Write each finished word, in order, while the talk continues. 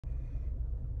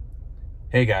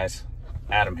Hey guys,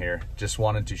 Adam here. Just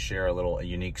wanted to share a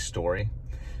unique story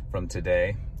from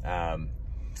today. Had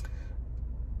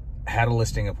a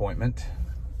listing appointment,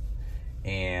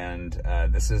 and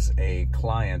this is a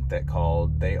client that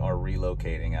called. They are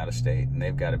relocating out of state, and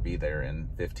they've got to be there in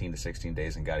 15 to 16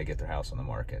 days and got to get their house on the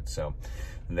market. So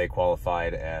they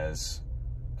qualified as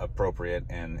appropriate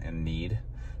and need.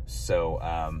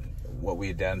 So what we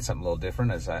had done, something a little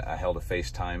different, is I held a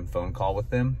FaceTime phone call with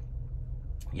them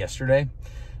yesterday.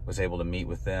 Was able to meet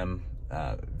with them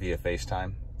via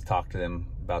FaceTime, talk to them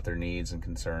about their needs and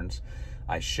concerns.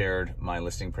 I shared my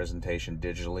listing presentation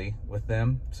digitally with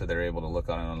them, so they're able to look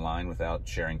on it online without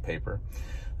sharing paper.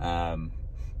 And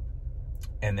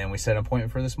then we set an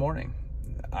appointment for this morning.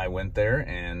 I went there,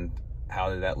 and how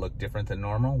did that look different than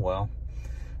normal? Well,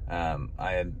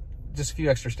 I had just a few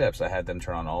extra steps. I had them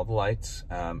turn on all the lights,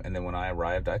 and then when I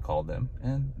arrived, I called them,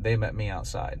 and they met me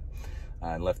outside.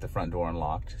 I left the front door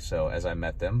unlocked, so as I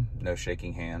met them, no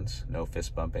shaking hands, no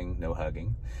fist bumping, no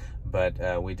hugging,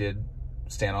 but we did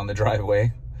stand on the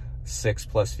driveway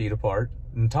 6+ feet apart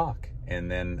and talk.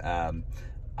 And then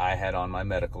I had on my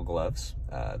medical gloves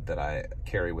that I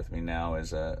carry with me now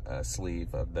as a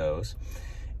sleeve of those,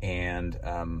 and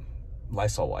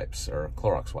Lysol wipes or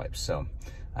Clorox wipes. So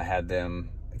I had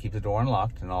them keep the door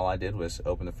unlocked, and all I did was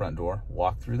open the front door,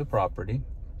 walk through the property,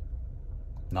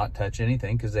 not touch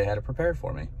anything because they had it prepared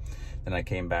for me. Then I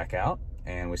came back out,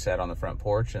 and we sat on the front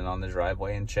porch and on the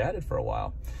driveway and chatted for a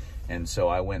while. And so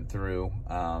I went through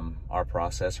our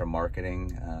process, our marketing,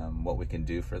 what we can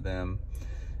do for them,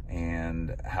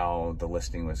 and how the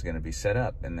listing was going to be set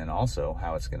up, and then also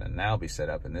how it's going to now be set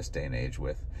up in this day and age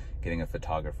with getting a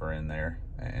photographer in there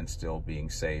and still being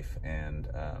safe and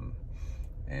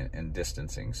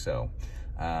distancing. So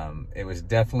it was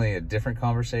definitely a different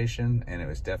conversation, and it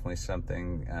was definitely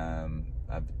something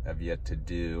I've yet to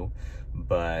do,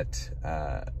 but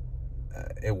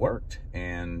it worked,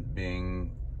 and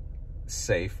being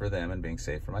safe for them and being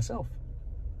safe for myself.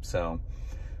 So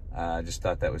I just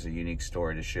thought that was a unique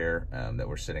story to share, that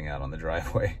we're sitting out on the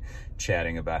driveway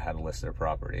chatting about how to list their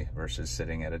property versus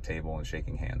sitting at a table and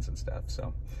shaking hands and stuff.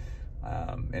 So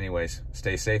anyways,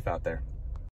 stay safe out there.